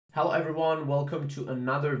Hello everyone, welcome to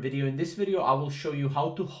another video. In this video, I will show you how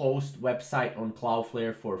to host website on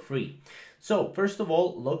Cloudflare for free. So first of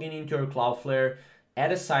all, logging into your Cloudflare,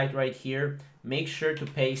 add a site right here. Make sure to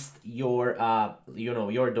paste your,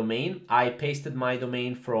 your domain. I pasted my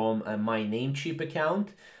domain from my Namecheap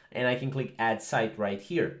account, and I can click add site right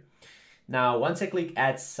here. Now, once I click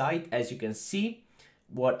add site, as you can see,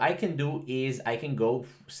 what I can do is I can go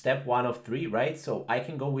step 1 of 3, right? So I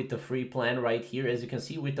can go with the free plan right here. As you can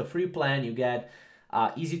see, with the free plan, you get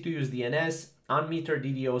easy to use DNS, unmetered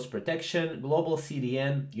DDoS protection, global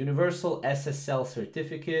CDN, universal SSL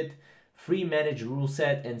certificate, free managed rule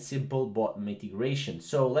set, and simple bot mitigation.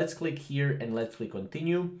 So let's click here and let's click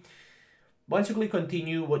continue. Once you click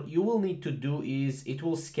continue, what you will need to do is it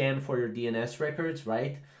will scan for your DNS records,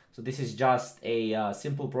 right? So this is just a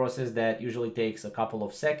simple process that usually takes a couple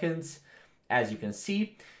of seconds. As you can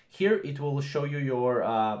see here, it will show you your,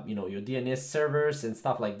 your DNS servers and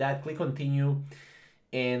stuff like that. Click continue.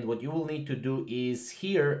 And what you will need to do is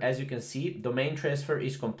here, as you can see, domain transfer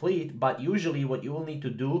is complete. But usually what you will need to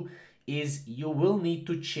do is you will need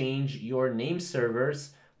to change your name servers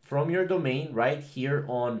from your domain right here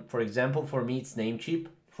on, for example, for me, it's Namecheap.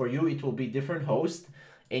 For you, it will be different host.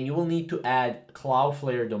 And you will need to add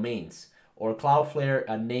Cloudflare domains or Cloudflare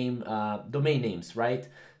domain names, right?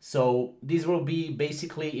 So these will be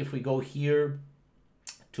basically, if we go here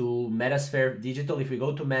to Metasphere Digital, if we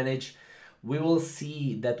go to manage, we will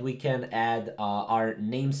see that we can add our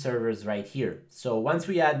name servers right here. So once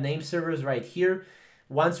we add name servers right here,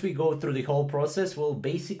 once we go through the whole process, we'll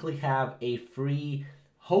basically have a free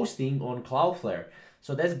hosting on Cloudflare.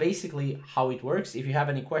 So that's basically how it works. If you have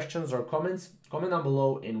any questions or comments, comment down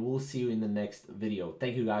below and we'll see you in the next video.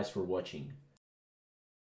 Thank you guys for watching.